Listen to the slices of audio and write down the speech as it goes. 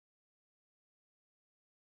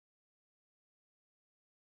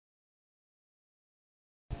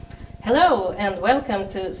Hello and welcome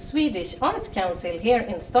to Swedish Art Council here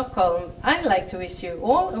in Stockholm. I'd like to wish you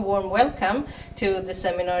all a warm welcome to the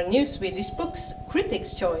seminar New Swedish Books,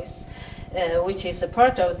 Critic's Choice, which is a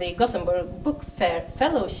part of the Gothenburg Book Fair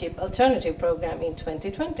Fellowship Alternative Program in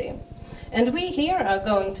 2020. And we here are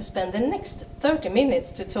going to spend the next 30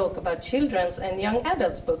 minutes to talk about children's and young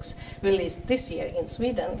adults books released this year in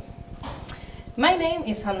Sweden. My name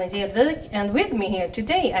is Hanna Gedvik, and with me here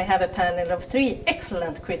today I have a panel of 3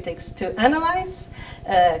 excellent critics to analyze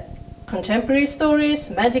contemporary stories,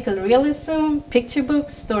 magical realism, picture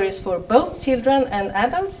books, stories for both children and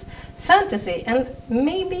adults, fantasy, and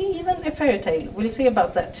maybe even a fairy tale. We'll see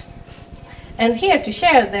about that. And here to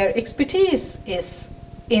share their expertise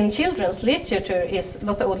in children's literature is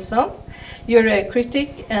Lotta Olsson. You're a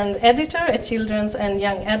critic and editor at Children's and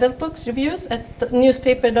Young Adult Books Reviews at the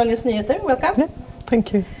newspaper Dagens Nyheter. Welcome. Yeah,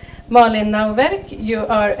 thank you. Malin Nauverk, you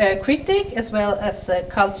are a critic as well as a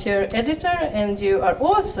culture editor, and you are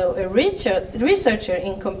also a researcher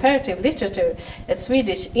in comparative literature at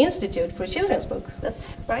Swedish Institute for Children's Book.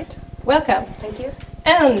 That's right. Welcome. Thank you.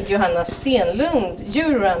 And Johanna Stenlund,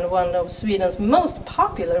 you run one of Sweden's most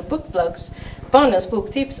popular book blogs, Barnens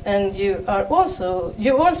Boktips, and you also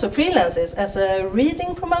freelances as a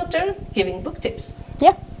reading promoter, giving book tips.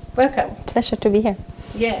 Yeah. Welcome. Pleasure to be here.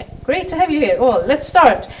 Yeah, great to have you here all. Let's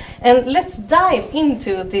start and let's dive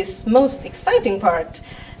into this most exciting part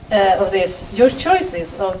of this, your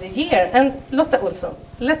choices of the year. And Lotta Olsson,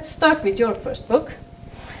 let's start with your first book.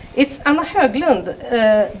 It's Anna Höglund,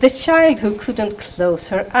 The Child Who Couldn't Close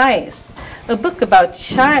Her Eyes, a book about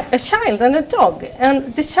a child and a dog.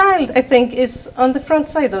 And the child, I think, is on the front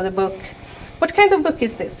side of the book. What kind of book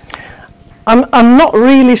is this? I'm not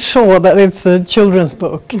really sure that it's a children's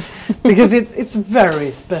book because it's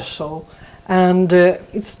very special, and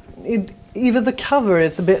even the cover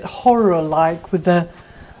is a bit horror-like with the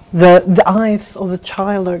eyes of the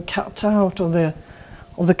child are cut out of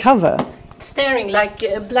the cover. Staring like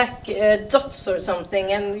black dots or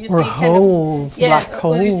something, and you or see holes, kind of black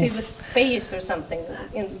holes. or you see the space or something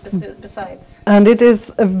besides. And it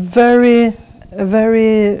is a very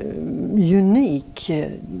unique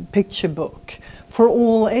picture book for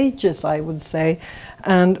all ages, I would say,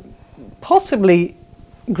 and possibly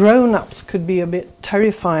grown-ups could be a bit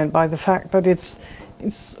terrified by the fact that it's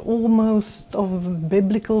almost of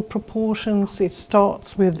biblical proportions. It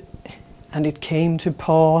starts with, and it came to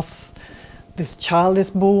pass, this child is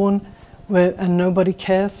born, and nobody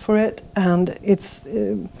cares for it, and it's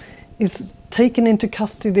taken into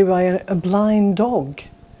custody by a blind dog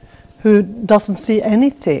who doesn't see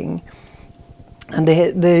anything, and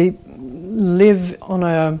they live on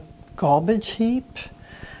a garbage heap,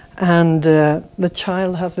 and the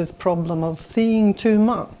child has this problem of seeing too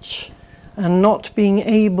much and not being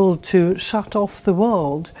able to shut off the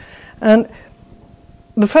world. And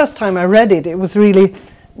the first time I read it, it was really,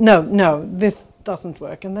 no, this doesn't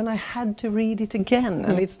work. And then I had to read it again.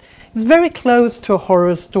 And it's very close to a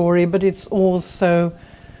horror story, but it's also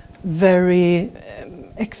very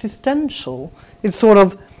existential. It sort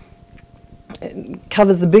of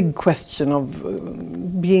covers a big question of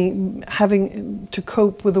having to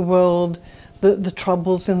cope with the world, the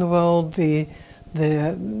troubles in the world,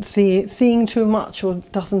 seeing too much or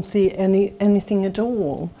doesn't see anything at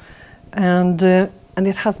all. And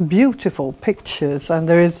it has beautiful pictures, and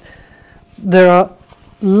there are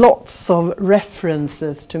lots of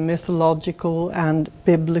references to mythological and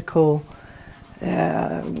biblical,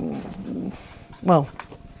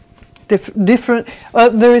 different.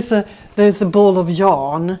 There's a ball of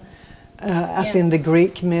yarn, as in the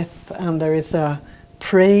Greek myth, and there is a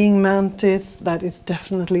praying mantis that is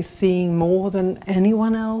definitely seeing more than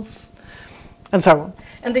anyone else, and so on.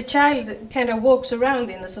 And the child kind of walks around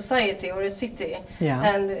in a society or a city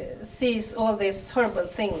and sees all these horrible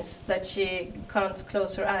things that she can't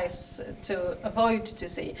close her eyes to avoid to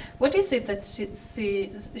see. What is it that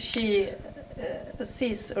she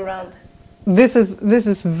sees around? This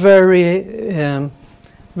is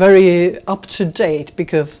very up to date,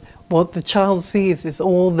 because what the child sees is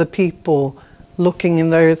all the people looking in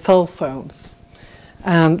their cell phones,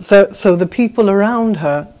 and so the people around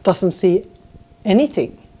her doesn't see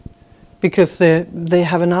anything because they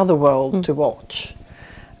have another world to watch,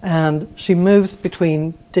 and she moves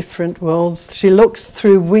between different worlds. She looks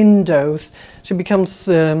through windows. She becomes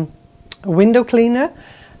a window cleaner,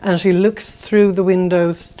 and she looks through the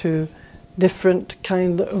windows to different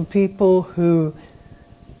kind of people who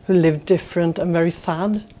live different and very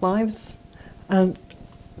sad lives, and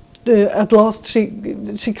at last she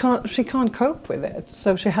can't cope with it,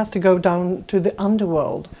 so she has to go down to the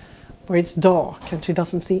underworld where it's dark and she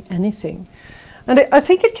doesn't see anything. And I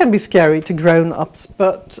think it can be scary to grown-ups,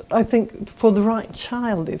 but I think for the right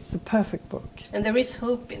child it's the perfect book. And there is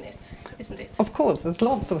hope in it, isn't it? Of course, there's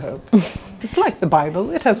lots of hope. It's like the Bible,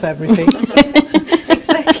 it has everything.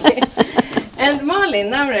 Exactly. And Malin,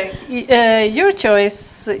 Naure,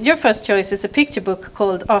 your first choice is a picture book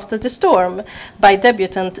called After the Storm by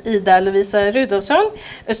debutant Ida Lovisa Rudolfsson,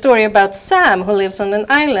 a story about Sam who lives on an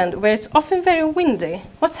island where it's often very windy.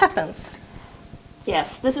 What happens?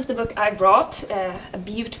 Yes, this is the book I brought, a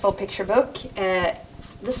beautiful picture book.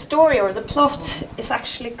 The story or the plot is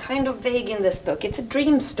actually kind of vague in this book. It's a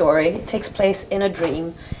dream story. It takes place in a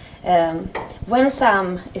dream. When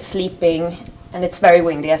Sam is sleeping, and it's very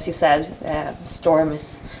windy, as you said, storm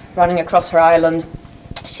is running across her island,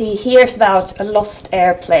 she hears about a lost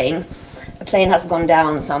airplane. A plane has gone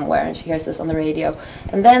down somewhere, and she hears this on the radio.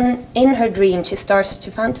 And then in her dream, she starts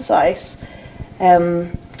to fantasize.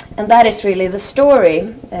 And that is really the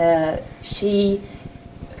story. She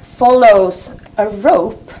follows a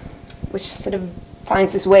rope, which sort of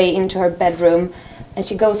finds its way into her bedroom, and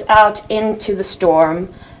she goes out into the storm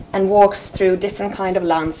and walks through different kind of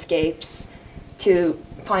landscapes to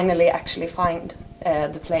finally actually find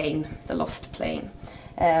the plane, the lost plane.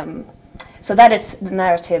 So that is the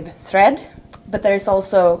narrative thread, but there is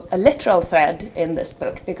also a literal thread in this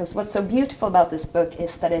book, because what's so beautiful about this book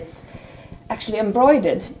is that it's actually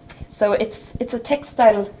embroidered. So it's a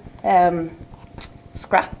textile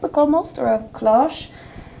scrapbook almost, or a collage,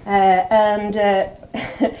 and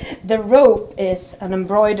the rope is an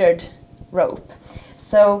embroidered rope.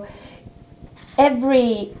 So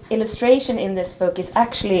every illustration in this book is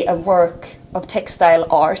actually a work of textile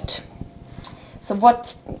art. So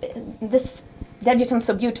what this debutant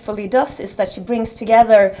so beautifully does is that she brings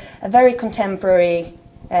together a very contemporary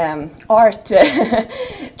art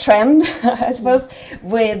trend, I suppose,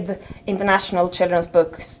 with international children's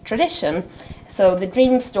books tradition. So the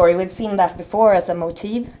dream story, we've seen that before as a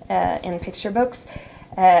motif in picture books,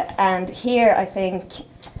 and here I think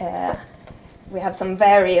we have some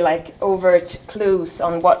very overt clues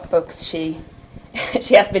on what books she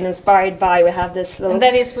has been inspired by. We have this little... And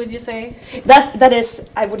that is, would you say? That is,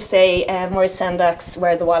 I would say, Maurice Sendak's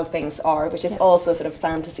Where the Wild Things Are, which is also sort of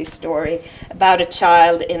fantasy story about a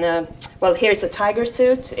child in a... Well, here's a tiger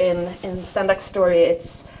suit. In Sendak's story,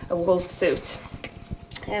 it's a wolf suit.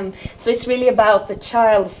 So it's really about the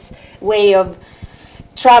child's way of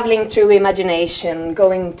traveling through imagination,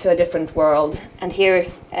 going to a different world. And here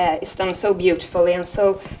it's done so beautifully and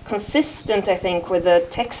so consistent, I think, with the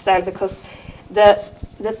textile, because the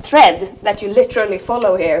thread that you literally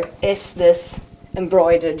follow here is this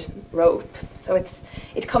embroidered rope. So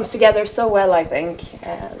it comes together so well, I think,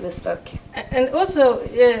 this book. And also,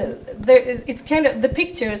 it's kind of the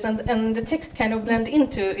pictures and the text kind of blend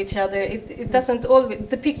into each other. It doesn't always,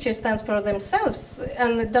 the picture stands for themselves,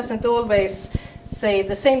 and it doesn't always say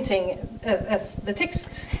the same thing as the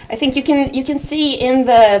text. I think you can see in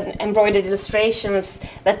the embroidered illustrations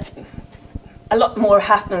that a lot more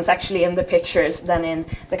happens actually in the pictures than in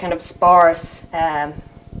the kind of sparse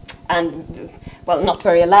and, well, not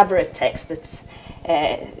very elaborate text.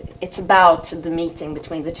 It's about the meeting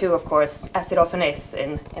between the two, of course, as it often is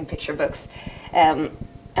in picture books. And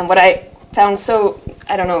what I found so,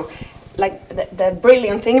 I don't know, like the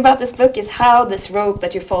brilliant thing about this book is how this rope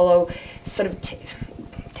that you follow sort of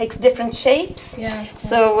takes different shapes. Yeah.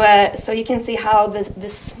 So you can see how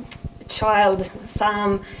this child,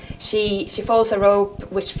 Sam, she follows a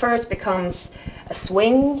rope which first becomes a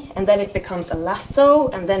swing, and then it becomes a lasso,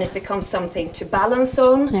 and then it becomes something to balance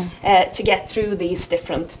on to get through these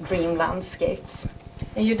different dream landscapes.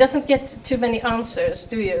 And you doesn't get too many answers,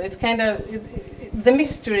 do you? It's kind of the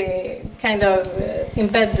mystery kind of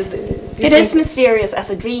embedded. It is mysterious as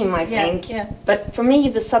a dream, I think. Yeah. But for me,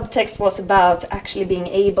 the subtext was about actually being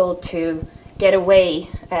able to get away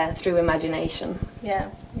through imagination. Yeah.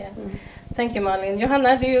 Thank you, Malin.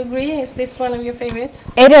 Johanna, do you agree? Is this one of your favorites?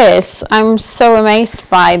 It is. I'm so amazed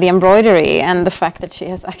by the embroidery and the fact that she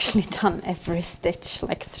has actually done every stitch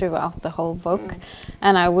throughout the whole book.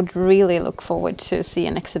 And I would really look forward to see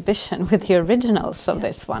an exhibition with the originals of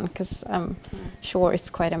this one, because I'm sure it's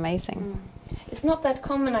quite amazing. It's not that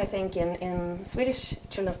common, I think, in Swedish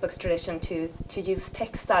children's books tradition to use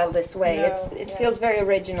textile this way. No, it feels very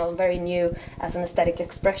original, very new as an aesthetic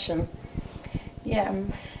expression. Yeah.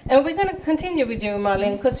 And we're going to continue with you,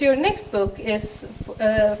 Malin, because your next book is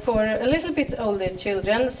for a little bit older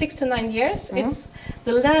children, 6 to 9 years. It's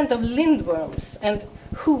The Land of Lindworms. And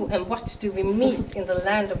who and what do we meet in the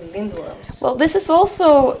Land of Lindworms? Well, this is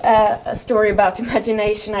also a story about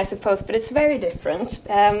imagination, I suppose, but it's very different.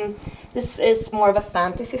 This is more of a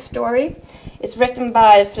fantasy story. It's written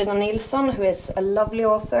by Frida Nilsson, who is a lovely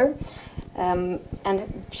author, and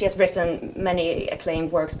she has written many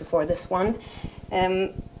acclaimed works before this one.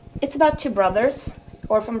 It's about two brothers,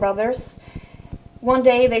 orphan brothers. One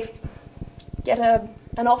day they get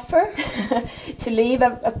an offer to leave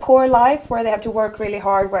a poor life where they have to work really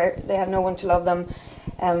hard, where they have no one to love them.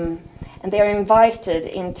 And they are invited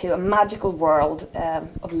into a magical world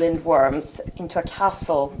of lindworms, into a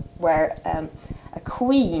castle where a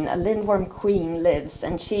queen, a lindworm queen, lives,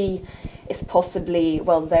 and she is possibly,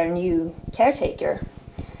 well, their new caretaker.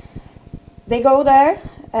 They go there,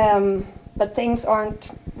 but things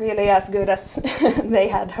aren't really as good as they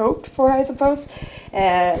had hoped for, I suppose.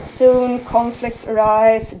 Soon conflicts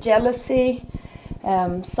arise, jealousy,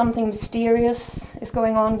 something mysterious is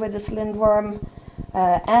going on with this lindworm,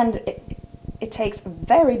 and it takes a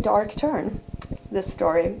very dark turn, this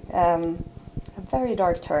story, a very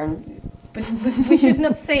dark turn. But we should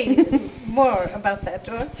not say more about that,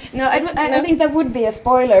 or? No, I think that would be a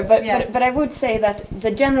spoiler, but I would say that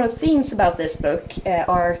the general themes about this book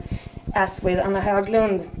are, as with Anna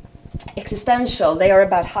Höglund, existential. They are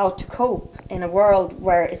about how to cope in a world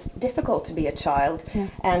where it's difficult to be a child,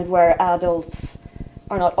 and where adults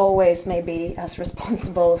are not always maybe as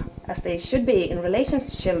responsible as they should be in relations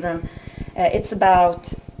to children. It's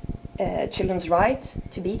about children's right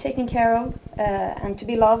to be taken care of and to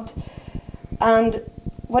be loved. And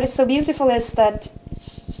what is so beautiful is that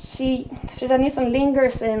Frida Nilsson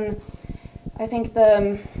lingers in, I think,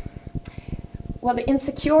 the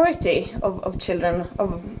insecurity of children,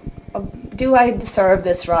 of do I deserve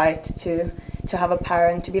this right to have a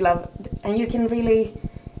parent, to be loved? And you can really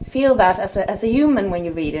feel that as a human when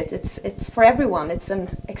you read it. It's for everyone. It's an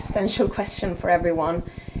existential question for everyone.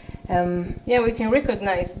 Yeah, we can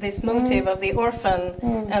recognize this motive of the orphan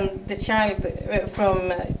and the child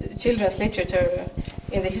from children's literature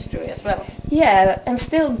in the history as well. Yeah, and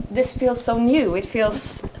still this feels so new. It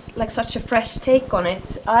feels like such a fresh take on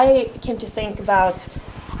it. I came to think about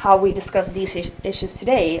how we discuss these issues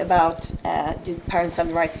today, about do parents have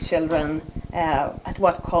the right to children, at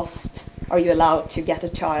what cost are you allowed to get a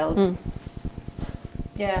child?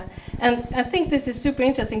 Yeah, and I think this is super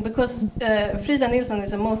interesting because Frida Nilsson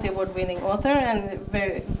is a multi-award-winning author and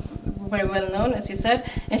very well known, as you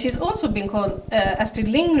said, and she's also been called Astrid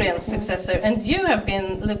Lindgren's successor, and you have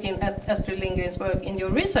been looking at Astrid Lindgren's work in your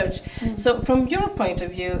research. So from your point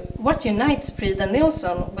of view, what unites Frida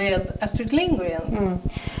Nilsson with Astrid Lindgren?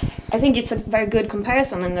 I think it's a very good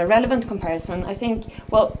comparison and a relevant comparison. I think,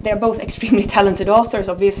 well, they're both extremely talented authors,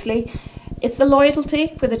 obviously. It's the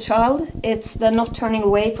loyalty with a child. It's the not turning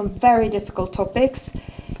away from very difficult topics.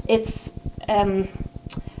 It's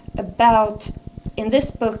about, in this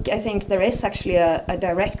book, I think there is actually a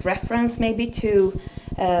direct reference maybe to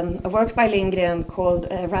a work by Lindgren called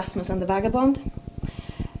Rasmus and the Vagabond.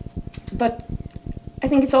 But I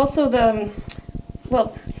think it's also the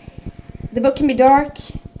book can be dark,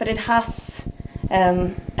 but it has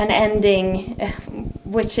an ending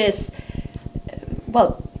which is,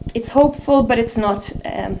 it's hopeful, but it's not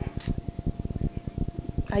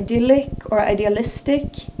idyllic or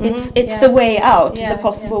idealistic. It's the way out, the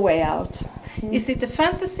possible way out. Is it a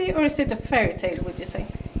fantasy or is it a fairy tale, would you say?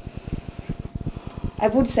 I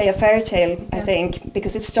would say a fairy tale, I think,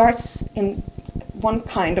 because it starts in one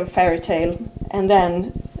kind of fairy tale and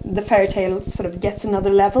then the fairy tale sort of gets another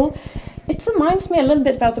level. It reminds me a little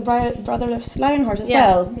bit about the Brothers Lionheart as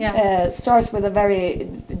well. Starts with a very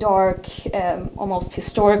dark, almost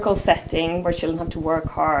historical setting where children have to work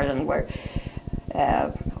hard and where,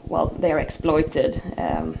 they are exploited.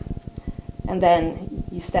 And then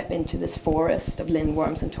you step into this forest of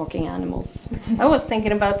lindworms and talking animals. I was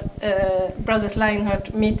thinking about Brothers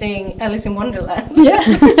Lionheart meeting Alice in Wonderland. Yeah,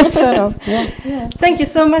 sort of. Yeah. Thank you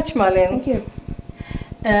so much, Malin. Thank you.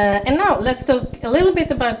 And now let's talk a little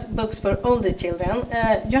bit about books for older children.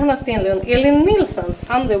 Johanna Stenlund, Elin Nilsson's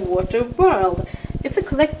Underwater World. It's a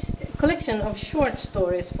collection of short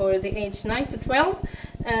stories for the age 9 to 12,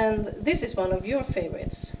 and this is one of your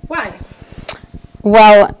favorites. Why?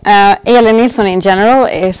 Well, Elin Nilsson in general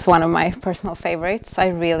is one of my personal favorites. I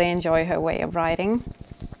really enjoy her way of writing.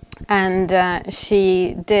 And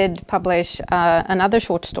she did publish another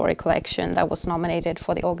short story collection that was nominated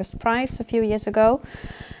for the August Prize a few years ago.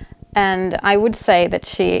 And I would say that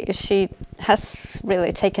she has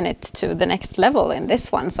really taken it to the next level in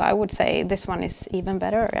this one. So I would say this one is even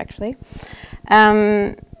better, actually.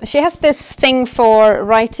 She has this thing for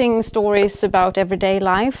writing stories about everyday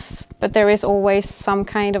life, but there is always some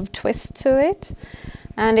kind of twist to it.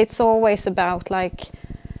 And it's always about like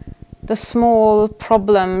the small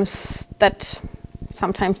problems that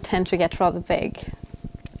sometimes tend to get rather big.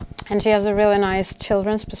 And she has a really nice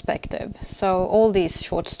children's perspective. So all these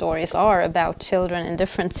short stories are about children in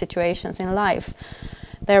different situations in life.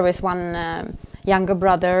 There is one younger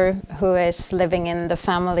brother who is living in the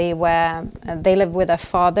family where they live with their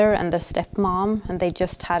father and their stepmom, and they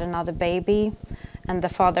just had another baby. And the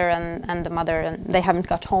father and the mother, and they haven't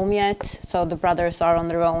got home yet, so the brothers are on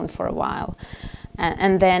their own for a while.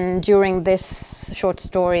 And then during this short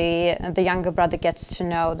story, the younger brother gets to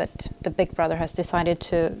know that the big brother has decided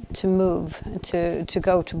to move, to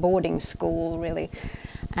go to boarding school, really.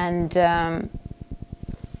 And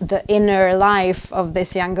the inner life of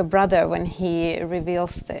this younger brother when he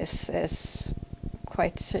reveals this is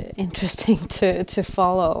quite interesting to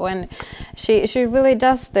follow. And she really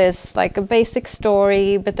does this like a basic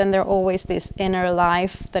story, but then there always this inner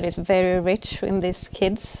life that is very rich in these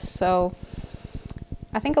kids. So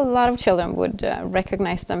I think a lot of children would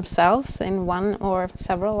recognize themselves in one or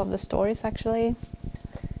several of the stories, actually.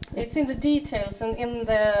 It's in the details and in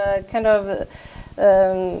the kind of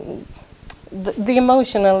the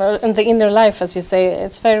emotional and the inner life, as you say.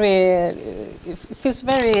 It's very, it feels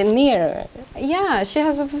very near. Yeah, she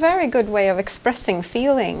has a very good way of expressing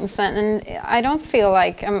feelings, and I don't feel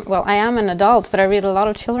like, well, I am an adult, but I read a lot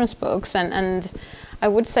of children's books, and I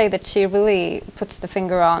would say that she really puts the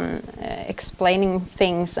finger on explaining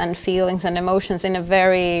things and feelings and emotions in a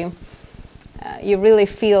very, you really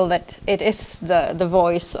feel that it is the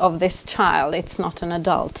voice of this child. It's not an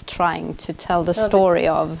adult trying to tell the story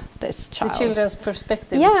of this child. The children's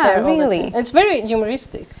perspective is there really. It's very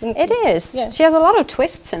humoristic. It is. Yeah. She has a lot of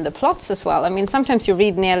twists in the plots as well. I mean, sometimes you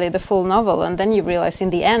read nearly the full novel and then you realize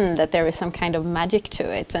in the end that there is some kind of magic to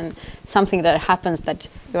it and something that happens that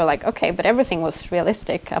you're like, okay, but everything was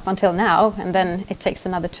realistic up until now, and then it takes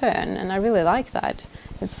another turn, and I really like that.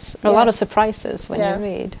 It's a lot of surprises when you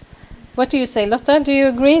read. What do you say, Lotta? Do you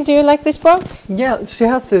agree? Do you like this book? Yeah, she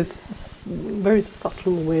has this very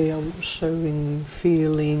subtle way of showing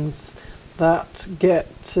feelings that get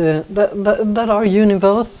that are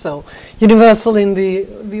universal in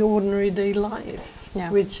the ordinary day life,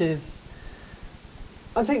 which is,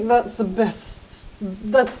 I think that's the best.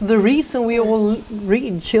 That's the reason we all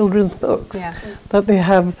read children's books. That they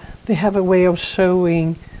have a way of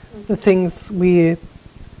showing the things we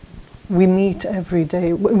meet every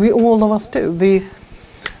day. We all of us do.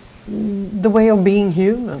 The way of being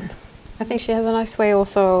human. I think she has a nice way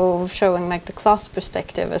also of showing like the class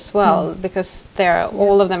perspective as well, because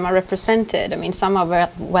all of them are represented. I mean, some are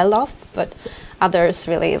well off, but others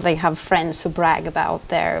really, they have friends who brag about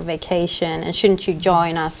their vacation and shouldn't you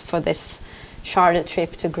join us for this charter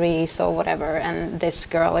trip to Greece or whatever, and this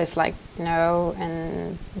girl is like no,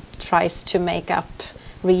 and tries to make up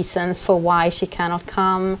reasons for why she cannot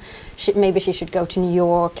come. Maybe she should go to New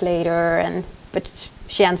York later, but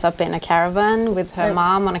she ends up in a caravan with her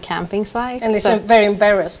mom on a camping site. And is very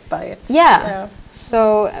embarrassed by it. Yeah.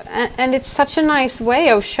 So, and it's such a nice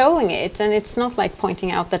way of showing it, and it's not like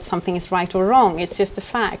pointing out that something is right or wrong, it's just a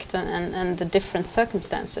fact and the different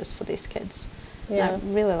circumstances for these kids. Yeah. I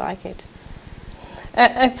really like it.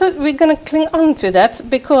 I thought we're going to cling on to that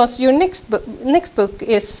because your next book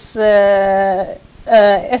is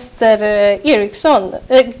Esther Eriksson.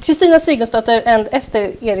 Kristina Sigurdsdotter and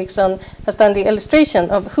Esther Eriksson has done the illustration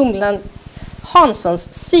of Humlan Hansson's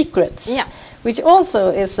Secrets, which also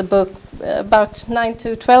is a book about 9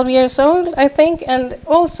 to 12 years old, I think, and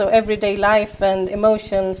also everyday life and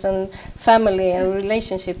emotions and family and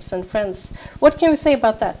relationships and friends. What can we say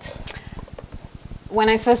about that? When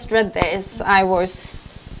I first read this, I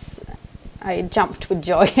jumped with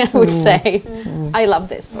joy, I would say. I love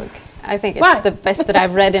this book. I think it's the best that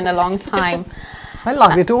I've read in a long time. I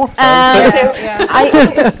love it also.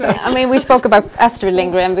 I mean, we spoke about Astrid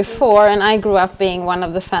Lindgren before, and I grew up being one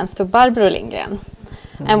of the fans to Barbro Lindgren.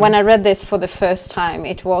 And when I read this for the first time,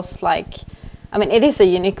 it was like, I mean, it is a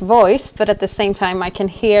unique voice, but at the same time, I can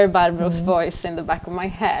hear Barbro's voice in the back of my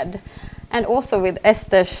head. And also with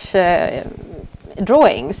Esther's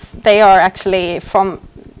drawings, they are actually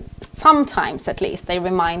sometimes at least, they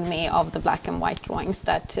remind me of the black and white drawings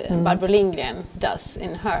that Barbro Lindgren does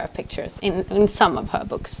in her pictures, in some of her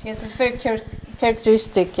books. Yes, it's very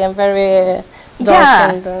characteristic and very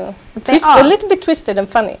dark and a little bit twisted and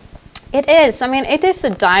funny. It is. I mean, it is a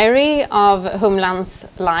diary of Humlan's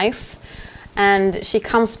life, and she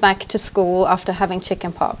comes back to school after having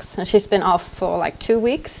chickenpox, and she's been off for like 2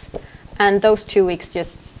 weeks, and those 2 weeks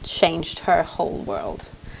just changed her whole world.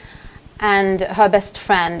 And her best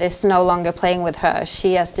friend is no longer playing with her.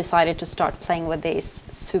 She has decided to start playing with these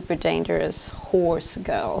super dangerous horse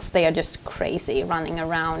girls. They are just crazy, running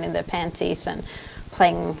around in their panties and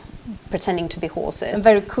playing pretending to be horses. And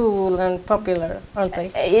very cool and popular, aren't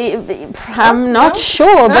they? I'm not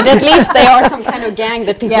sure, but at least they are some kind of gang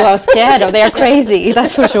that people are scared of. They are crazy,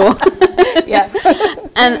 that's for sure. Yeah.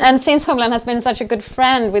 And since Humlan has been such a good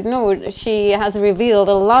friend with Noor, she has revealed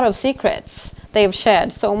a lot of secrets. They've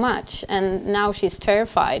shared so much, and now she's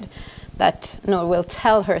terrified that Noor will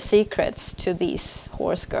tell her secrets to these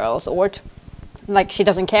horse girls, or like she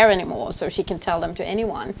doesn't care anymore, so she can tell them to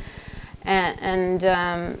anyone.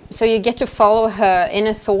 So you get to follow her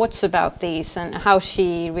inner thoughts about these and how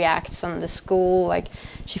she reacts on the school. Like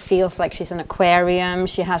she feels like she's an aquarium.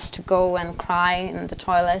 She has to go and cry in the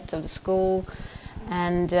toilet of the school.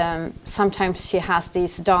 And sometimes she has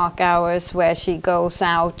these dark hours where she goes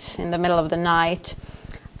out in the middle of the night.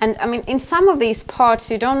 And I mean, in some of these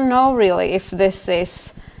parts, you don't know really if this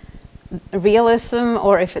is realism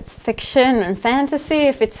or if it's fiction and fantasy,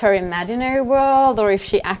 if it's her imaginary world, or if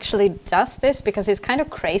she actually does this, because it's kind of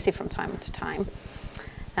crazy from time to time.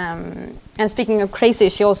 And speaking of crazy,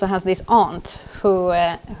 she also has this aunt who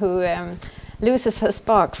loses her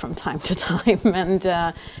spark from time to time,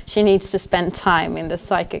 and she needs to spend time in the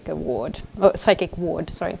psychic ward.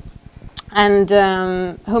 Sorry. And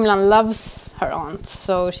Humlan loves her aunt,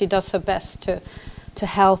 so she does her best to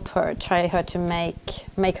help her, try her to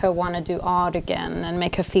make her want to do art again and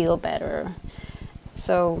make her feel better.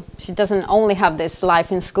 So she doesn't only have this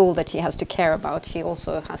life in school that she has to care about, she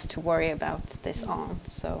also has to worry about this aunt.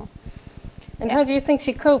 So. And how do you think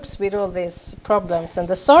she copes with all these problems and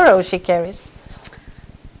the sorrow she carries?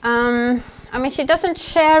 I mean, she doesn't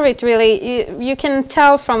share it really. You can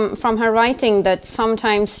tell from her writing that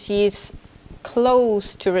sometimes she's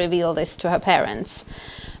close to reveal this to her parents.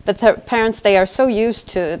 But her parents, they are so used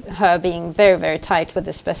to her being very, very tight with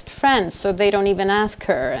his best friends, so they don't even ask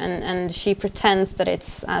her, and she pretends that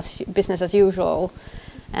it's business as usual,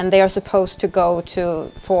 and they are supposed to go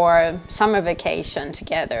for summer vacation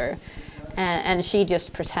together, and she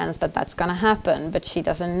just pretends that that's going to happen, but she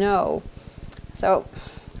doesn't know. So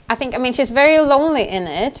I mean, she's very lonely in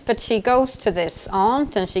it, but she goes to this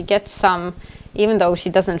aunt, and she gets some, even though she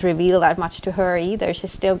doesn't reveal that much to her either, she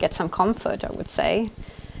still gets some comfort, I would say.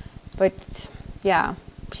 But yeah,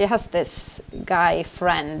 she has this guy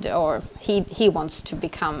friend, or he wants to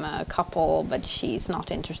become a couple, but she's not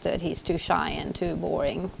interested. He's too shy and too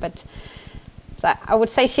boring. But so I would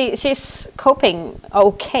say she's coping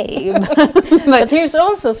okay. But here's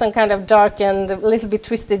also some kind of dark and a little bit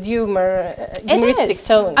twisted humoristic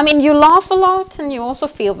tone. I mean, you laugh a lot, and you also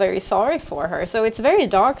feel very sorry for her. So it's very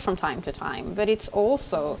dark from time to time, but it's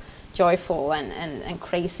also joyful and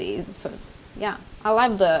crazy. So yeah. I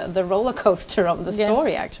like the roller coaster of the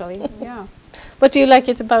story, actually. Yeah. What do you like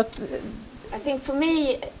it about? I think for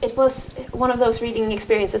me, it was one of those reading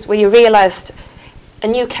experiences where you realized a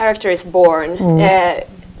new character is born.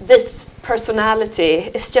 This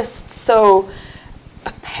personality is just so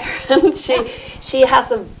apparent. She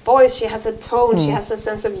has a voice, she has a tone, she has a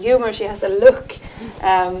sense of humor, she has a look.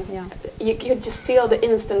 You could just feel the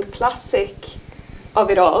instant classic of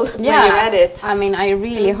it all when you read it. I mean, I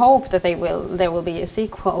really hope that there will be a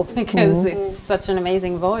sequel, because it's such an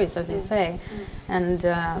amazing voice, as you say. And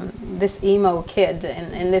this emo kid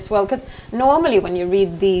in this world, because normally when you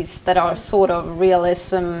read these that are sort of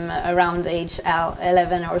realism around age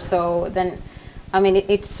 11 or so, then I mean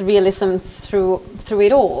it's realism through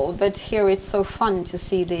it all, but here it's so fun to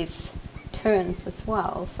see these turns as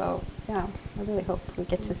well. So yeah, I really hope we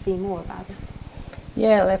get to see more about it.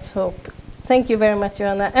 Yeah, let's hope. Thank you very much,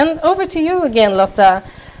 Johanna. And over to you again, Lotta.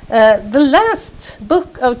 The last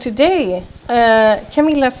book of today,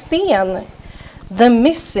 Camilla Sten, The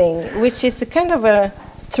Missing, which is a kind of a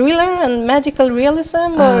thriller and magical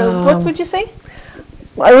realism, or what would you say?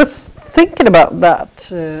 I was thinking about that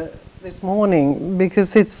this morning,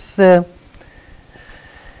 because it's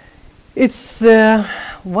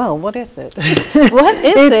well, what is it? What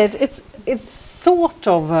is it? It's sort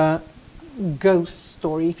of a ghost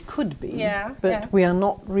story. It could be, but we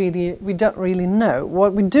don't really know.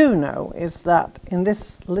 What we do know is that in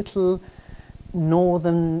this little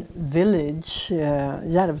northern village,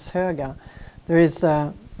 Järvshöga, there's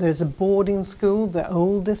a boarding school, the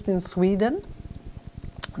oldest in Sweden,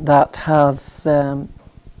 that has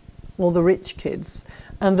all the rich kids,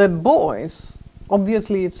 and the boys,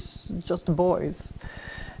 obviously it's just the boys,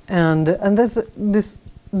 and there's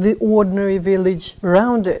the ordinary village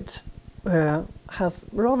around it has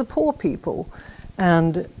rather poor people,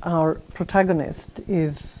 and our protagonist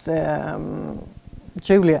is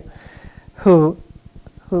Julia, who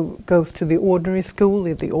goes to the ordinary school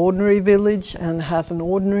in the ordinary village and has an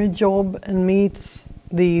ordinary job and meets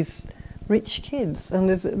these rich kids, and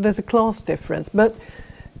there's a class difference, but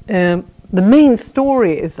the main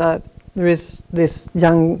story is that there is this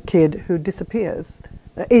young kid who disappears,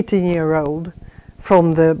 18-year-old,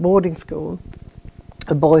 from the boarding school,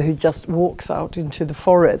 a boy who just walks out into the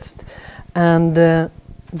forest. And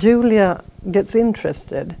Julia gets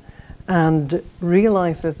interested and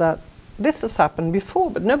realizes that this has happened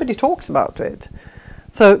before, but nobody talks about it.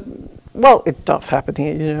 So, well, it does happen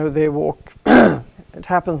here, you know, they walk, it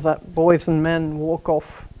happens that boys and men walk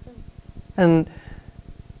off. And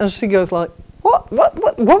she goes like, what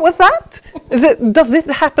was that? Does it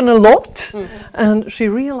happen a lot? Mm-hmm. And she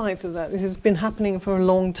realizes that it has been happening for a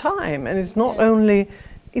long time, and it's not only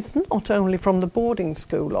from the boarding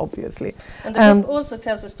school, obviously. And the book also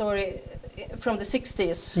tells a story from the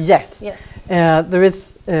 60s. Yes. Yeah.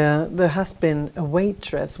 There has been a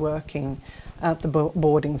waitress working at the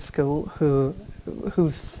boarding school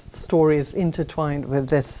whose story is intertwined with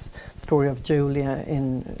this story of Julia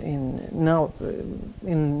in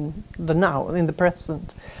the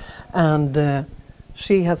present, and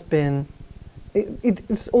she has been.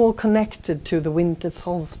 It's all connected to the winter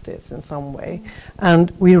solstice in some way,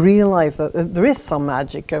 and we realize that there is some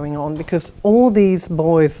magic going on, because all these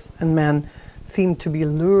boys and men seem to be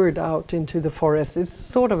lured out into the forest. It's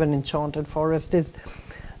sort of an enchanted forest.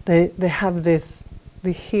 They have this.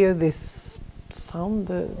 They hear this sound,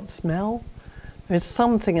 the smell. There's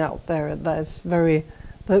something out there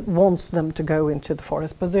that wants them to go into the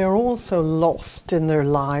forest, but they are also lost in their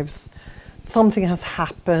lives. Something has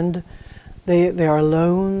happened. They are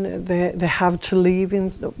alone. They have to leave.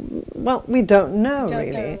 Well, we don't know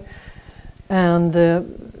really, and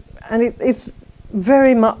it's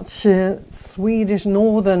very much Swedish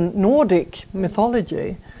Nordic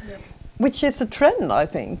mythology. Which is a trend, I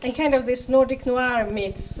think. And kind of this Nordic noir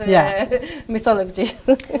meets mythology.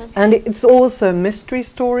 And it's also a mystery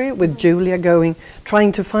story with Julia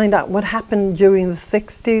trying to find out what happened during the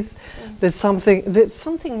 60s. There's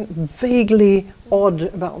something vaguely odd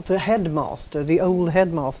about the headmaster, the old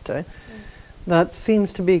headmaster, that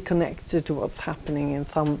seems to be connected to what's happening in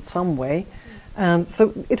some way. And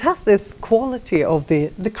so it has this quality of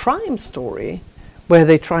the crime story, where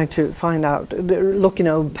they try to find out, look in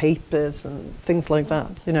old papers and things like that,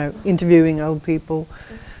 you know, interviewing old people.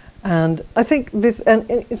 And I think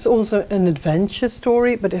it's also an adventure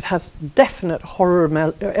story, but it has definite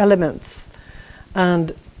horror elements.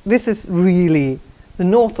 And this is really the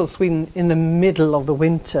north of Sweden in the middle of the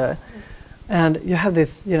winter. And you have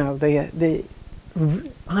this, you know, the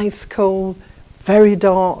ice cold, very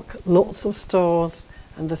dark, lots of stars,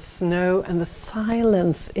 and the snow and the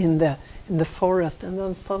silence in the forest, and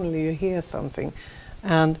then suddenly you hear something.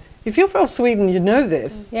 And if you're from Sweden, you know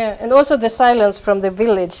this. Yeah, and also the silence from the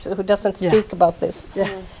village who doesn't speak about this. Yeah.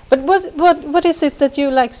 But what is it that you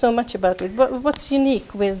like so much about it? What's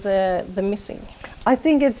unique with The Missing? I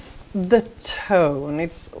think it's the tone.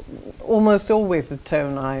 It's almost always the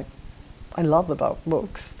tone I love about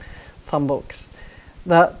books, some books.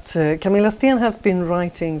 That Camilla Sten has been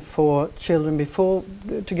writing for children before,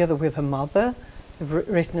 together with her mother. They've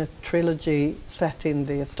written a trilogy set in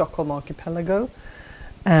the Stockholm archipelago,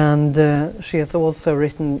 and she has also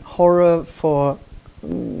written horror for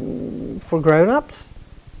grown-ups.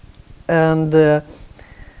 And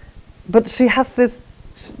but she has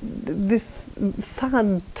this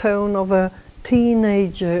sad tone of a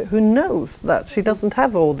teenager who knows that she doesn't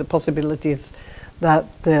have all the possibilities that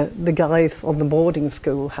the guys on the boarding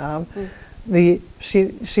school have.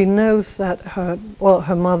 She knows that her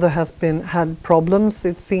mother has had problems.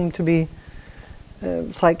 It seemed to be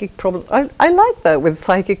psychic problems. I like that with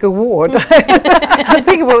psychic award. I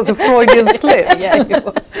think it was a Freudian slip. Yeah, it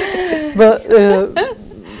was. But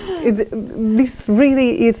this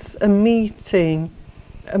really is a meeting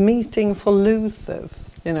for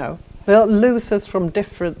losers. You know, they are losers from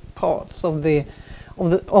different parts of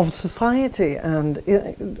society,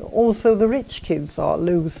 and also the rich kids are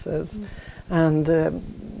losers. And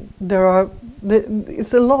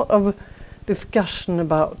it's a lot of discussion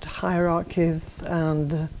about hierarchies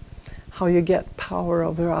and how you get power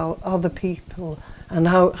over other people, and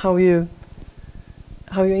how you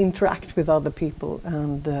interact with other people.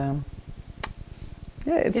 And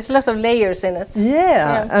it's a lot of layers in it.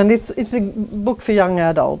 Yeah, and it's a book for young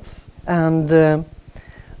adults. And the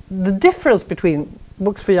difference between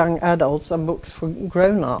books for young adults and books for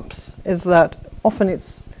grown-ups is that often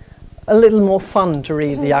it's a little more fun to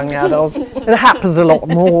read the young adults. It happens a lot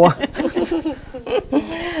more.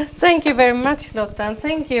 Thank you very much, Lotta, and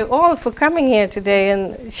thank you all for coming here today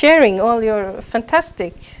and sharing all your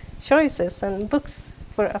fantastic choices and books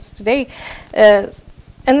for us today.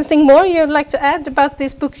 Anything more you'd like to add about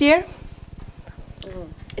this book year?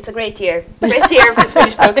 It's a great year. Great year for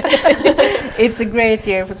Swedish books. It's a great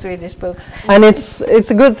year for Swedish books. And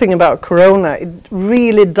it's a good thing about Corona. It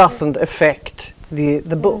really doesn't affect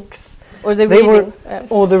the books. Or the They reading.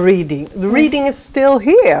 or the reading. The reading is still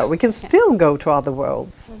here. We can still go to other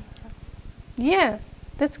worlds. Yeah,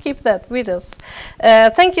 let's keep that with us.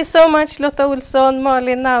 Thank you so much, Lotta Olsson,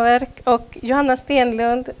 Malin Nauerk och Johanna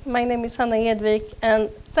Stenlund. My name is Hanna Edvik, and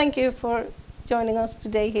thank you for joining us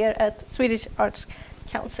today here at Swedish Arts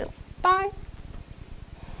Council. Bye.